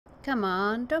Come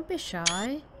on, don't be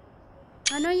shy.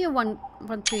 I know you want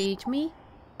to eat me.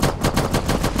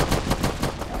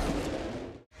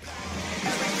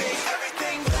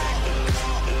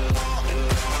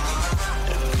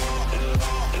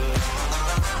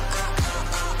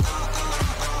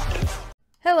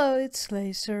 Hello, it's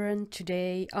Laacer, and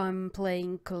today I'm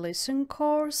playing Collision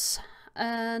Course,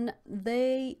 and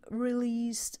they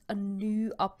released a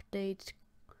new update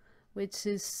which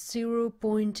is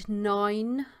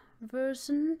 0.9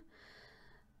 version.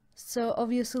 So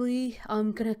obviously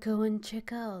I'm gonna go and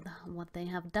check out what they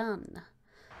have done.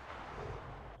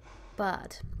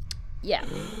 But yeah,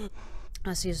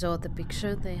 as you saw the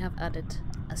picture, they have added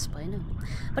a Spino.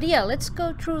 But yeah, let's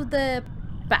go through the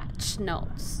patch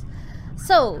notes.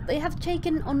 So they have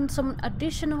taken on some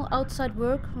additional outside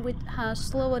work which has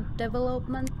slowed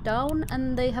development down,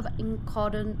 and they have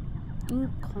encountered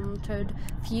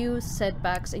few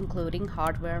setbacks, including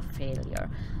hardware failure.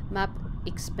 Map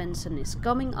expansion is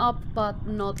coming up, but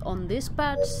not on this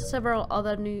patch. Several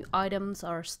other new items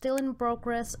are still in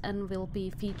progress and will be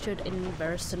featured in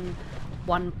version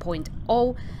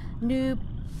 1.0. New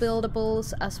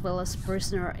buildables as well as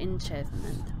prisoner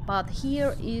enchantment. But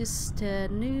here is the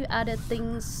new added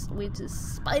things, which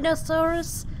is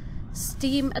SPINOSAURUS,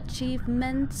 Steam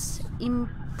achievements,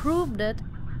 improved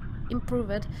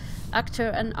actor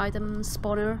and item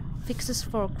spawner, fixes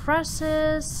for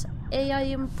crashes, AI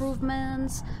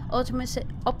improvements,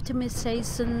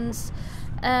 optimizations,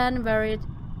 and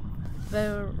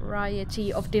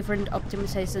variety of different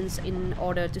optimizations in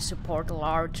order to support a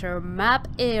larger map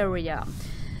area,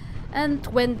 and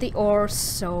 20 or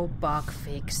so bug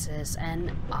fixes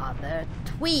and other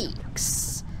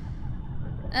tweaks.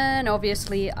 And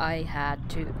obviously I had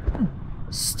to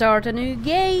start a new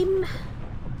game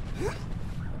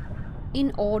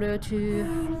in order to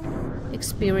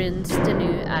experience the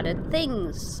new added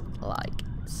things like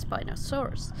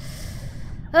Spinosaurus.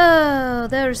 Oh,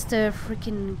 there's the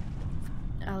freaking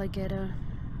alligator.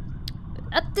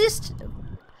 At least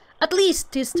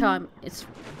this time it's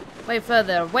way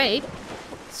further away,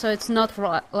 so it's not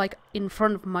like in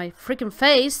front of my freaking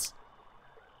face.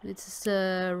 It's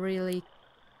a really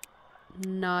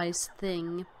nice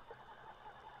thing.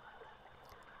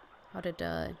 How did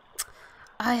I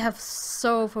have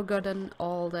so forgotten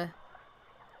all the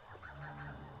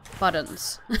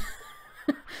buttons.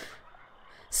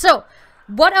 So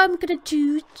what I'm gonna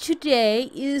do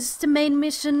today is the main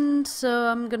mission, so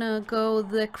I'm gonna go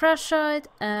the crash site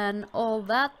and all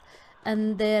that,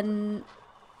 and then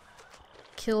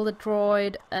kill the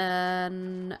droid,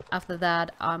 and after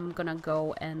that I'm gonna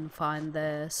go and find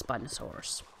the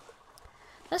Spinosaurus.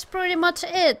 That's pretty much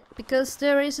it, because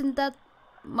there isn't that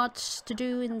much to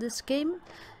do in this game.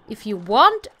 If you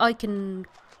want, I can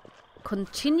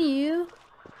continue,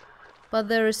 but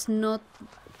there is not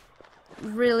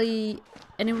really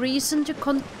any reason to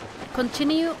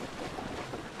continue,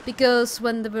 because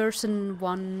when the version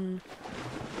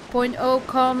 1.0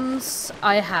 comes,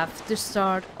 I have to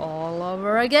start all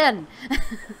over again.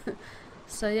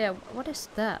 So yeah, what is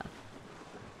that?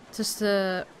 Just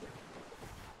a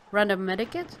random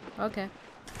medikit? Okay.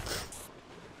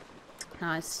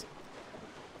 Nice.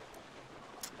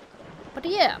 But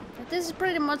yeah, this is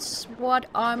pretty much what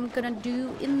I'm gonna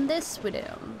do in this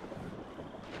video.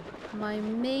 My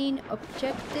main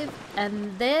objective,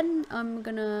 and then I'm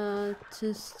gonna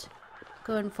just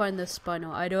go and find the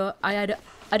Spino. I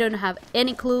don't have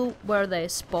any clue where they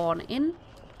spawn in,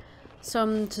 so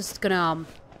I'm just gonna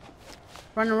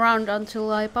run around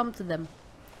until I bump to them.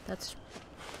 That's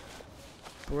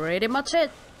pretty much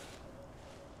it.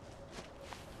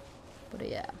 But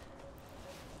yeah,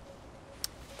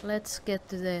 let's get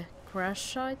to the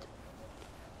crash site.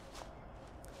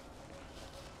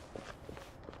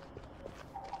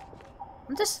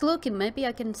 I'm just looking, maybe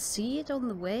I can see it on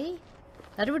the way.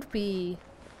 That would be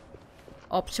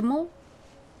optimal.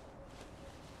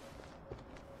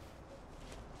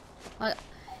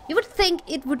 You would think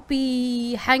it would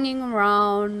be hanging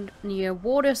around near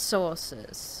water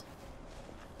sources,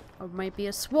 or maybe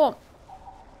a swamp.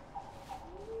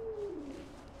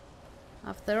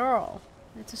 After all,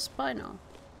 it's a Spino.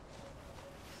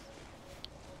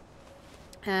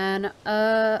 And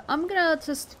I'm gonna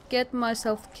just get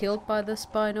myself killed by the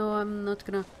Spino. I'm not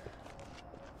gonna...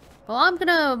 Well, I'm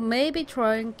gonna maybe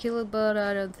try and kill it, but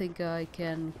I don't think I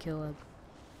can kill it.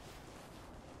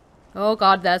 Oh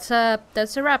god, that's a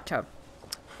raptor.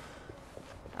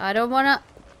 I don't wanna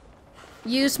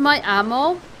use my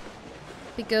ammo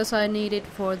because I need it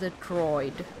for the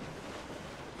droid.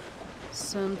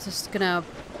 So I'm just gonna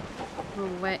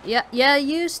wait. Yeah,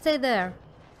 you stay there.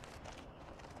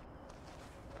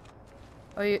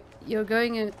 Are you're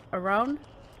going around?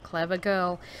 Clever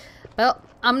girl. Well,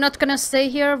 I'm not gonna stay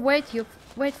here. Wait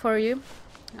for you.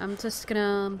 I'm just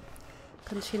gonna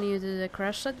continue to the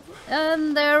crash site,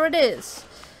 and there it is.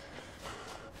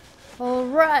 All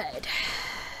right.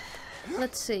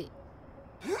 Let's see.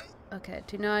 Okay,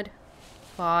 denied.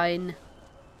 Fine.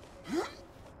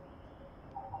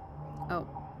 Oh.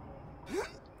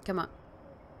 Come on.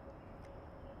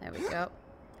 There we go.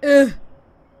 Ugh.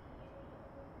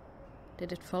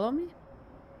 Did it follow me?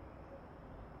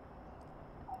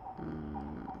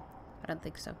 I don't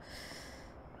think so.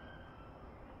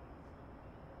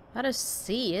 I don't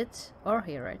see it or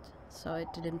hear it, so it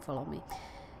didn't follow me.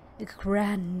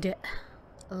 Grand.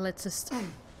 Let's just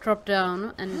drop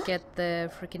down and get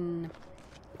the freaking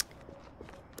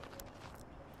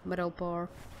metal bar.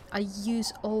 I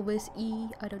use always E.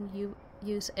 I don't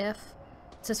use F.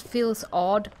 It just feels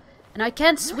odd, and I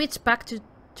can't switch back to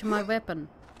my weapon.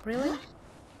 Really?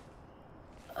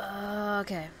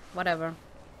 Okay, whatever.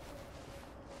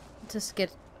 Just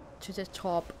get to the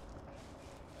top.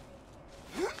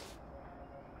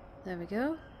 There we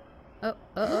go. Oh,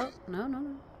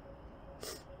 no.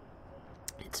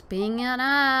 It's being an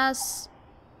ass.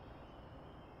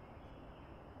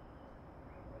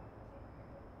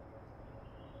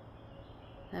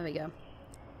 There we go.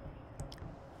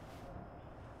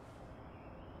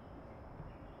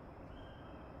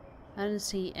 I don't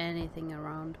see anything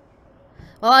around.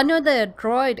 Well, I know the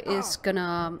droid is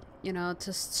gonna, you know,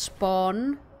 just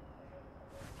spawn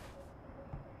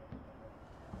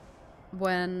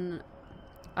when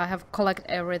I have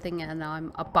collected everything and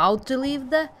I'm about to leave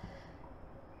the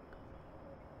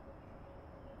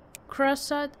crash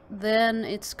site. Then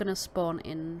it's gonna spawn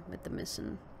in with the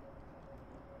mission.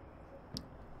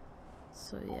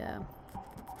 So yeah.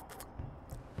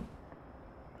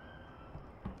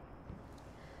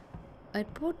 I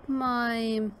put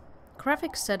my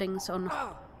graphics settings on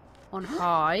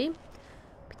high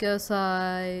because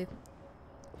I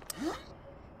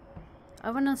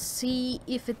wanna see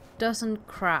if it doesn't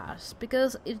crash,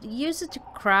 because it used to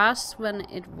crash when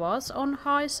it was on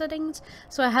high settings,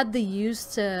 so I had to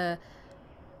use the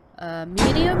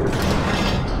medium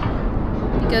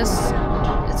because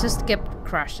it just kept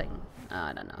crashing.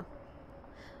 I don't know.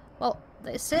 Well,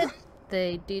 they said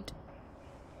they did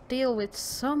deal with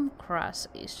some crash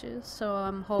issues, so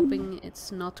I'm hoping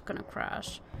it's not gonna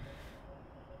crash.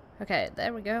 Okay,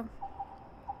 there we go.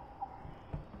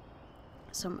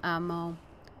 Some ammo.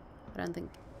 I don't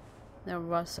think there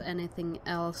was anything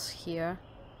else here.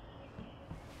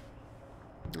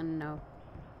 No.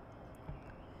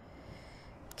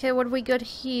 Okay, what we got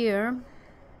here?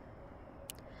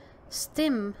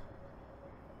 Stim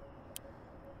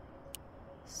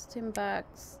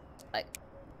bags, like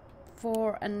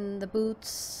 4, and the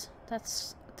boots.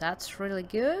 That's really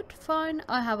good. Fine.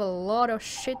 I have a lot of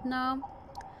shit now,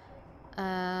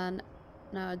 and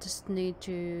now I just need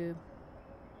to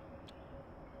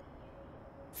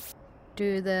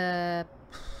do the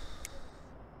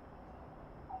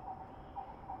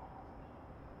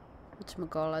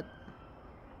whatchamacallit,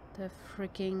 the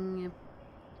freaking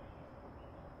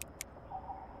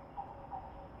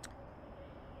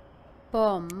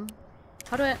bomb.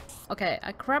 How do I... Okay,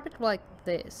 I grab it like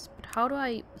this, but how do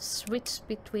I switch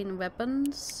between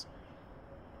weapons?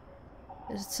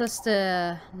 Is it just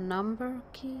the number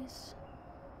keys?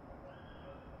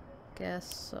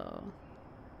 Guess so.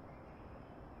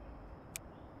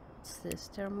 What's this?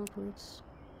 Thermal boots.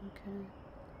 Okay.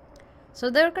 So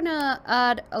they're gonna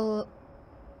add a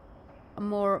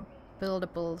more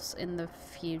buildables in the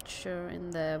future,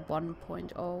 in the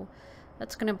 1.0.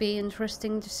 That's gonna be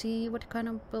interesting to see what kind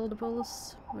of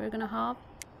buildables we're gonna have.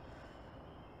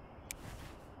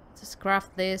 Just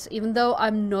craft this, even though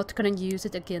I'm not gonna use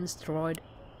it against droid.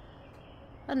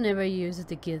 I never use it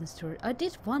against droid. I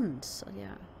did once,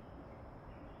 yeah.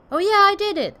 Oh yeah, I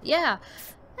did it, yeah.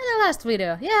 In the last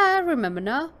video, yeah, I remember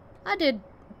now. I did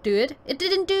do it. It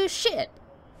didn't do shit.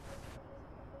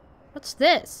 What's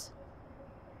this?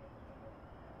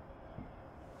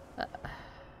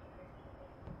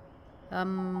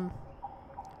 I'm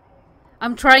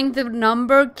trying the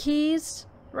number keys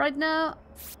right now.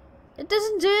 It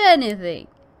doesn't do anything.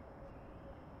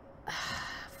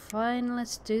 Fine,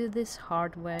 let's do this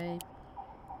hard way.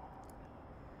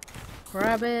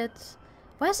 Grab it.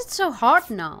 Why is it so hard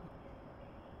now?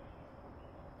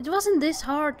 It wasn't this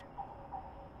hard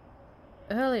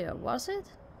earlier, was it?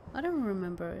 I don't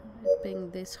remember it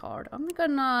being this hard. I'm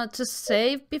gonna just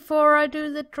save before I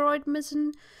do the droid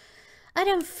mission. I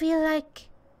don't feel like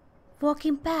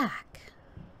walking back.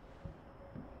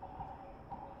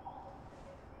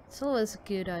 It's always a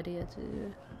good idea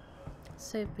to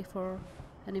save before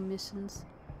any missions.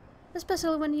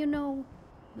 Especially when you know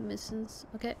the missions.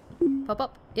 Okay, pop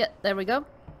up. Yeah, there we go.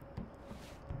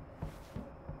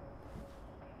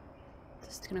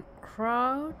 Just gonna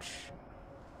crouch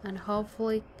and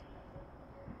hopefully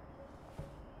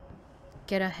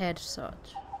get a headshot.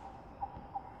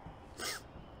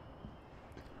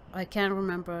 I can't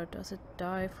remember, does it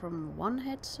die from one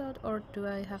headshot or do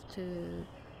I have to...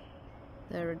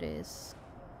 There it is.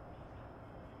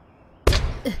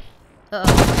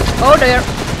 Oh dear!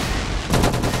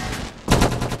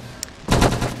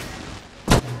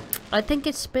 I think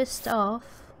it's pissed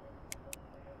off.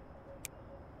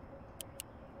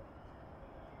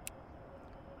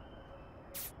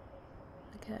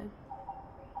 Okay.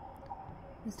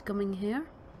 Is it coming here?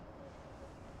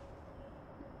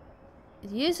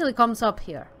 It usually comes up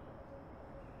here.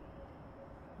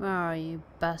 Where are you,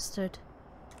 bastard?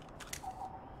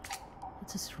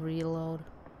 Let's just reload.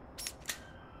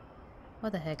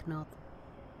 What the heck not?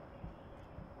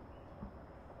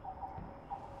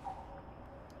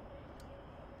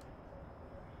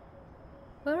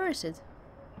 Where is it?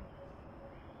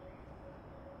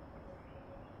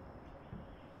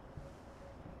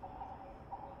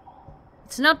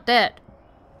 It's not dead.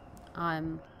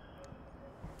 I'm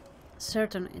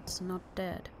certain it's not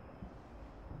dead.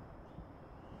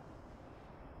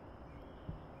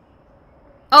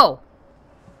 Oh!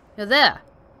 You're there!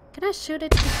 Can I shoot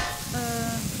it?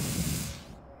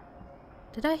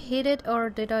 Did I hit it or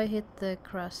did I hit the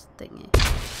crash thingy?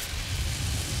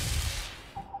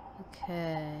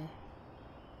 Okay.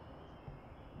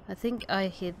 I think I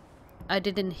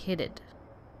didn't hit it.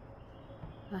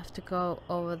 I have to go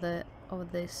over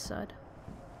this side.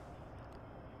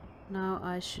 Now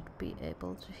I should be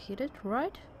able to hit it,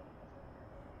 right?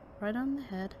 Right on the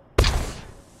head.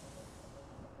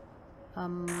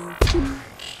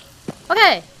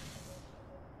 Okay!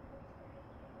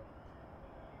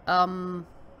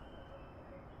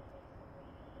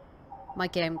 My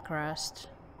game crashed.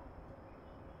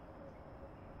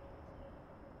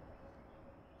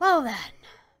 Well then.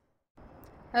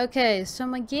 Okay, so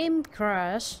my game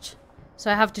crashed.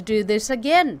 So I have to do this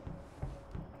again.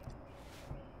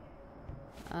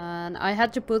 And I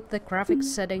had to put the graphics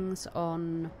settings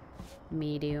on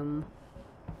medium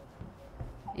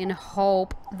in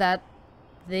hope that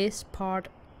this part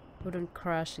wouldn't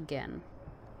crash again.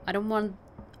 I don't want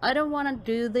to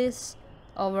do this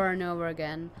over and over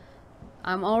again.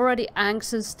 I'm already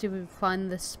anxious to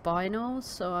find the Spinos,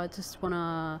 so I just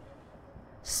wanna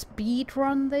speed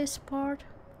run this part.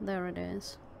 There it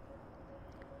is.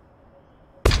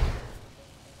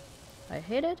 I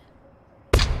hit it.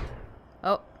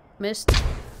 Oh, missed.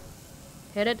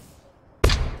 Hit it.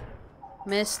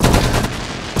 Missed. Hit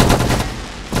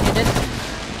it.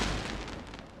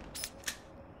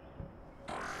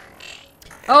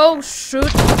 Oh,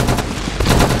 shoot.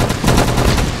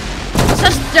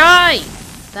 Just die!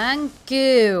 Thank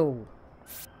you.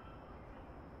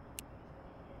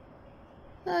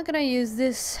 I'm gonna use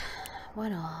this. Why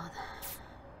not?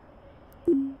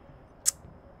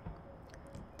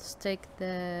 Let's take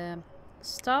the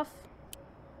stuff.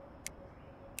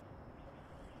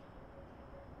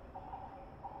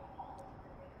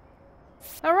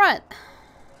 Alright.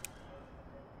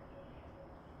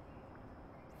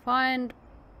 Find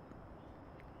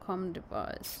comm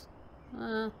device.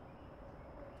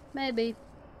 Maybe.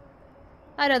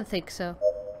 I don't think so.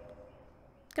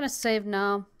 Gonna save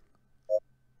now.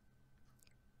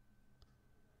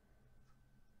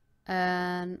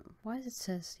 And why does it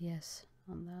says yes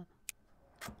on that?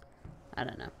 I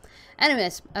don't know.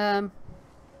 Anyways,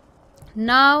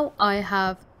 now I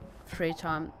have free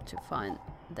time to find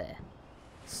the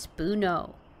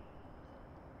SPINO.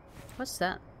 What's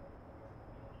that?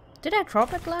 Did I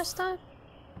drop it last time?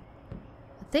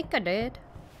 I think I did.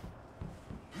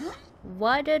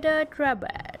 Why did I drop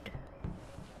it?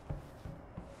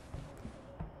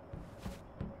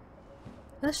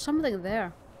 There's something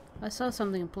there. I saw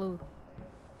something blue.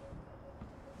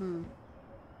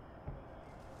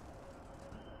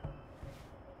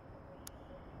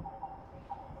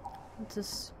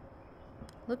 Just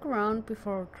look around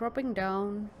before dropping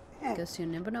down, because you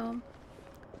never know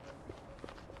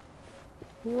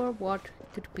who or what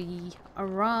could be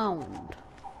around.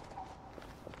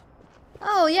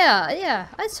 Oh yeah,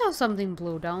 I saw something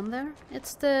blue down there.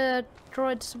 It's the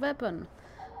droid's weapon.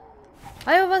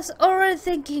 I was already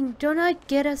thinking, don't I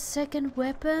get a second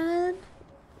weapon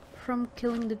from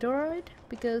killing the droid?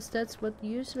 Because that's what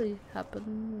usually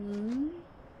happens.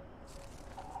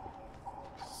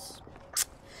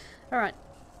 Alright.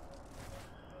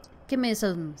 Give me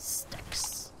some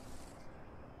stacks.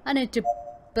 I need to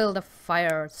build a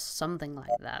fire or something like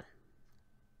that.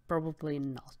 Probably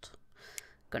not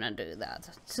gonna do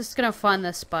that. Just gonna find the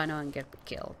Spino and get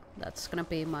killed. That's gonna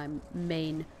be my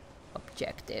main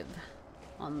objective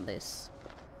on this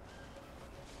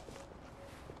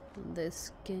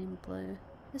gameplay.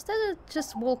 Is that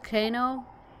just volcano?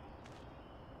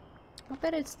 I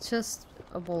bet it's just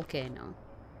a volcano.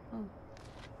 Oh.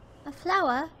 A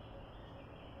flower?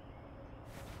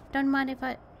 Don't mind if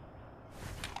I...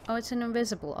 Oh, it's an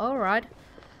invisible. Alright.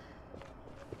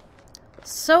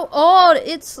 So odd!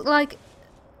 It's like...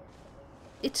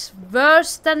 It's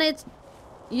worse than it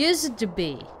used to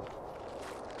be.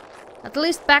 At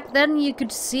least back then you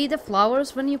could see the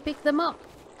flowers when you pick them up.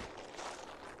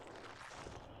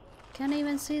 Can't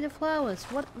even see the flowers.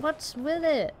 What's with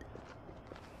it?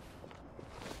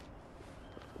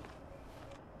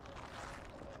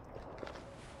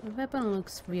 The weapon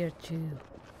looks weird too.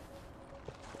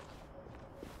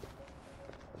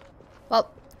 Well,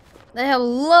 they have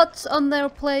lots on their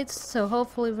plates, so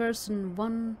hopefully version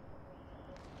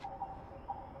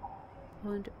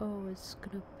 1.0 is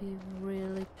gonna be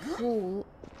really cool.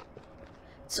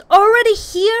 It's already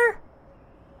here?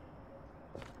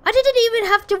 I didn't even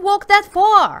have to walk that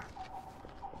far!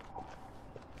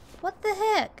 What the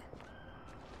heck?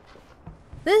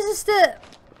 This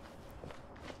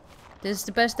is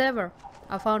the best ever.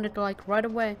 I found it like right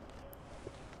away.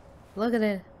 Look at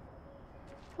it.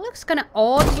 It looks kinda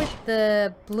odd with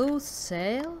the blue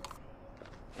sail.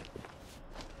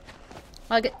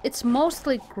 Like, it's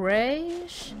mostly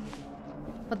grayish,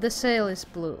 but the sail is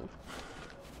blue.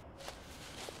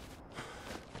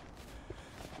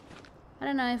 I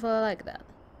don't know if I like that.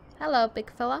 Hello,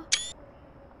 big fella.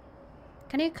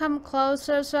 Can you come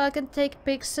closer so I can take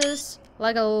pictures?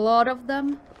 Like a lot of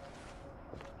them?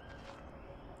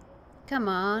 Come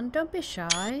on, don't be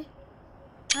shy.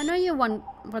 I know you want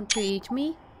to eat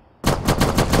me.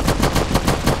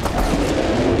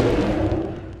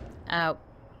 Ow.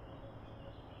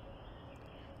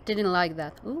 Didn't like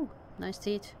that. Ooh, nice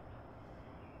teeth.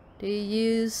 Do you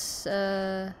use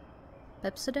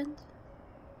Pepsodent?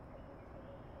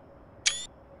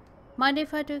 Mind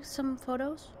if I do some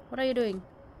photos? What are you doing?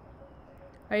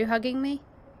 Are you hugging me?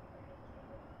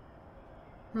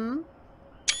 Hmm?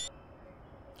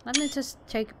 Let me just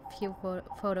take a few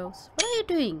photos. What are you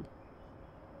doing?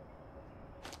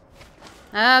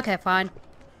 Okay, fine.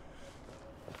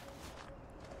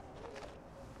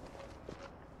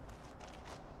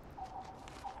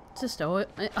 It's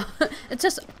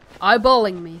just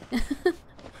eyeballing me.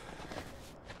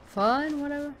 Fine,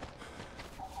 whatever.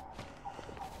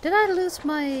 Did I lose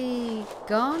my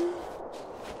gun?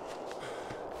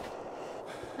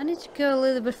 I need to go a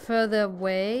little bit further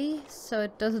away so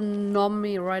it doesn't numb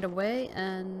me right away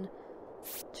and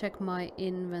check my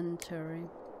inventory.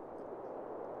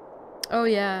 Oh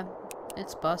yeah,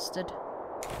 it's busted.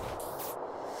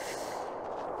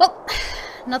 Well,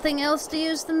 nothing else to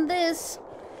use than this.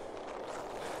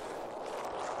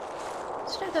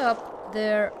 Should I go up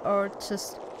there or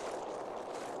just...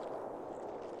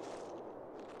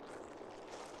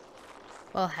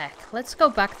 Well, heck, let's go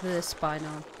back to the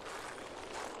Spino.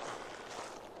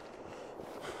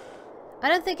 I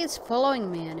don't think it's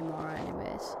following me anymore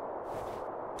anyways.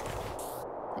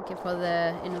 Thank you for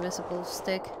the invisible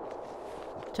stick.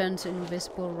 Turns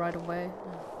invisible right away.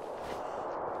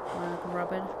 Wanna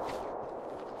grab it?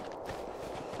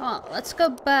 Oh, let's go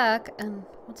back and...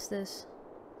 What's this?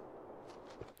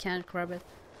 Can't grab it.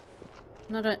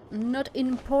 Not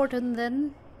important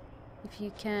then. If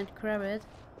you can't grab it.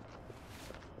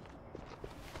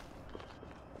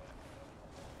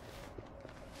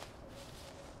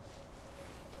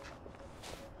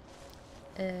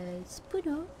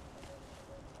 Spino.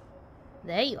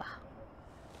 There you are.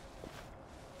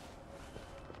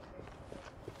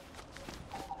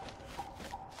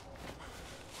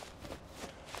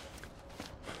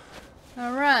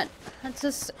 Alright, let's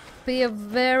just be a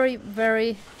very,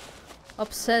 very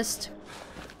obsessed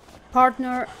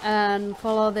partner and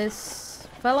follow this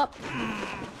fella.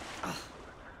 I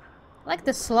like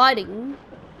the sliding.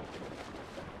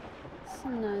 It's a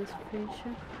nice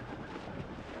feature.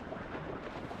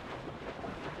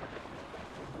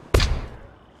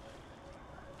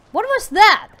 What was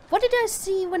that? What did I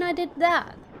see when I did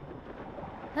that?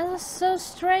 That was so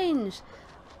strange.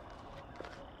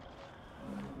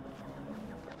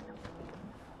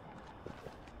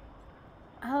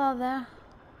 Hello there.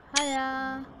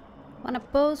 Hiya. Wanna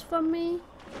pose for me?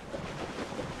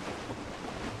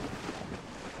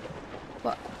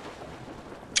 What?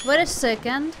 Wait a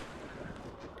second.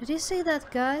 Did you see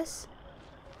that, guys?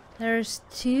 There's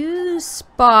 2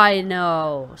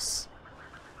 Spinos.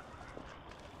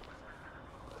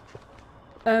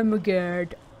 Oh my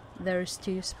god. There's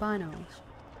 2 Spinos.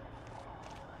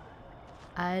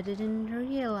 I didn't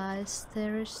realize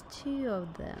there's 2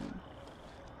 of them.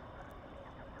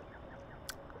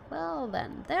 Well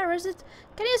then, there is it.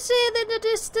 Can you see it in the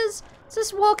distance?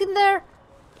 Just walking there.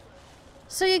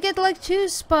 So you get like 2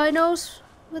 Spinos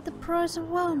with the price of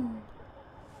 1.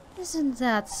 Isn't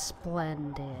that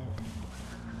splendid?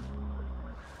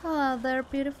 Ah, they're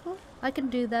beautiful. I can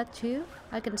do that too.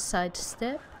 I can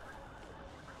sidestep.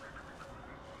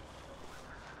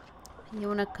 You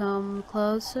wanna come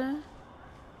closer?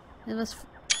 It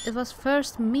was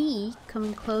first me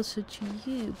coming closer to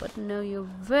you, but now you're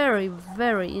very,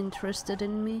 very interested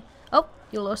in me. Oh,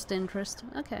 you lost interest.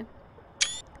 Okay.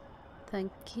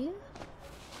 Thank you.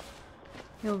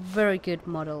 You're a very good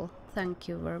model. Thank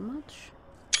you very much.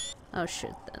 Oh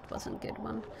shit, that wasn't a good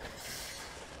one.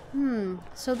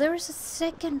 So there is a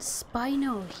second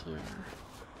Spino here.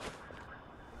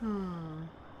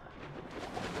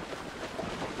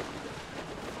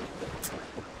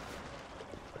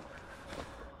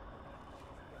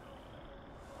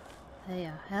 Hey,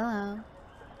 hello.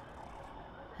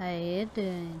 How you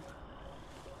doing?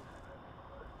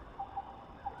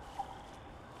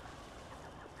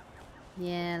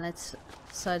 Yeah, let's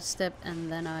sidestep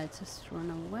and then I just run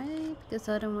away because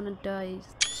I don't want to die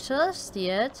just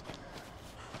yet.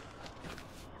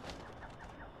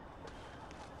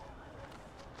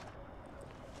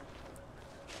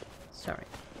 Sorry.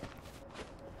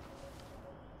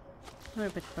 We're a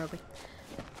bit burby.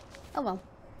 Oh well.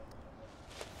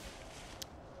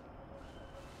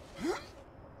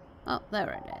 Oh,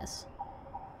 there it is.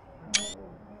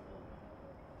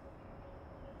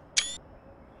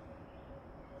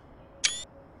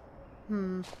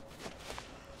 Come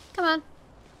on.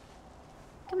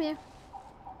 Come here.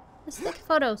 Let's take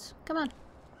photos. Come on.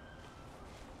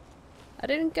 I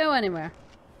didn't go anywhere.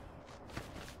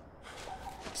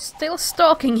 Still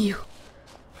stalking you.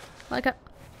 Like a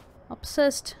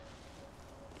obsessed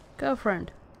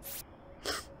girlfriend.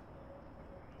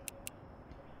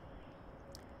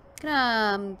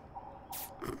 Gonna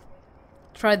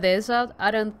try this out.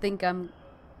 I don't think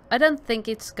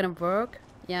it's gonna work.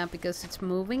 Yeah, because it's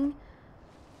moving.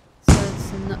 So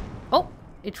it's not. Oh,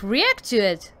 it reacted to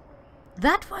it.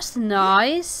 That was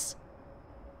nice.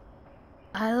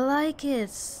 I like it.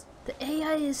 The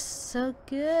AI is so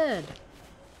good.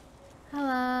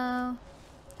 Hello.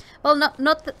 Well,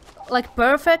 not like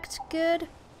perfect good,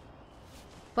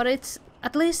 but it's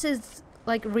at least it's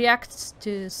like reacts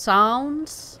to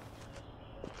sounds.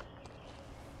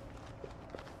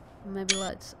 Maybe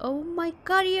lights. Oh my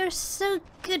god, you're so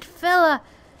good, fella.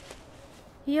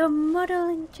 You're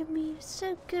modeling to me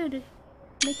so good.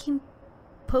 Making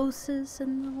poses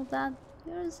and all that.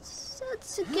 You're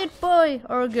such a good boy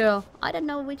or girl. I don't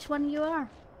know which one you are.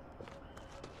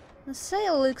 The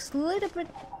sail looks a little bit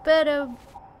better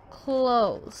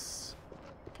close.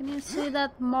 Can you see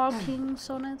that markings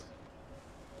on it?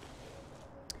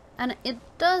 And it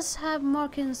does have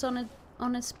markings on it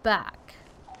on its back.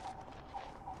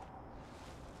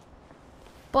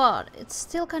 But it's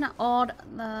still kind of odd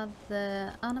that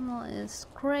the animal is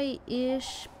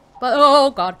grayish. But oh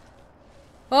god,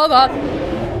 oh god!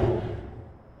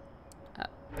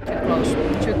 Too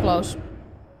close, too close.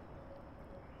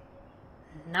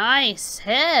 Nice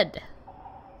head.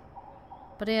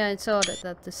 But yeah, it's odd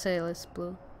that the sail is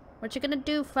blue. What you gonna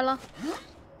do, fella?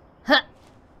 Ha!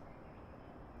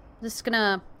 Just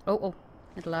gonna. Oh,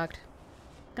 it lagged.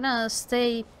 Gonna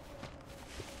stay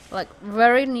like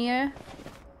very near.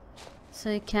 So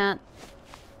you can't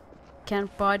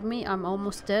bite me. I'm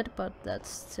almost dead, but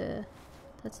that's the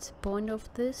point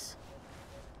of this.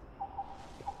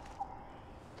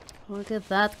 Look at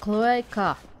that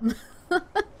cloaca.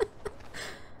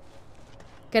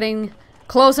 Getting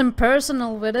close and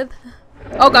personal with it.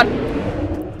 Oh god.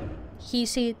 He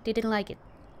didn't like it.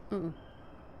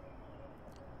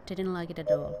 Didn't like it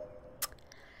at all.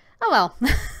 Oh well.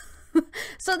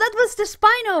 So that was the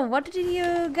Spino. What did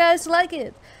you guys like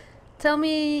it? Tell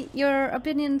me your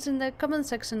opinions in the comment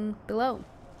section below.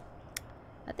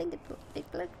 I think it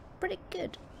looked pretty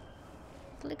good.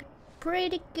 It looked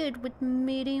pretty good with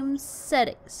medium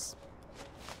settings.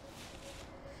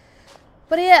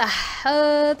 But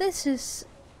yeah, this is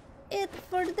it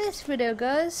for this video,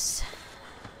 guys.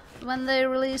 When they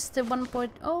release the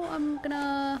 1.0, I'm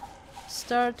gonna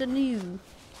start a new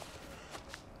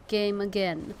game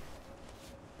again.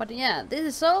 But yeah, this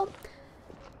is all.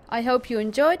 I hope you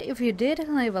enjoyed. If you did,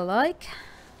 leave a like.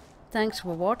 Thanks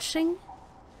for watching.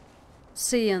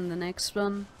 See you in the next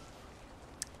one.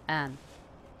 And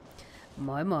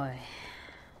moi moi.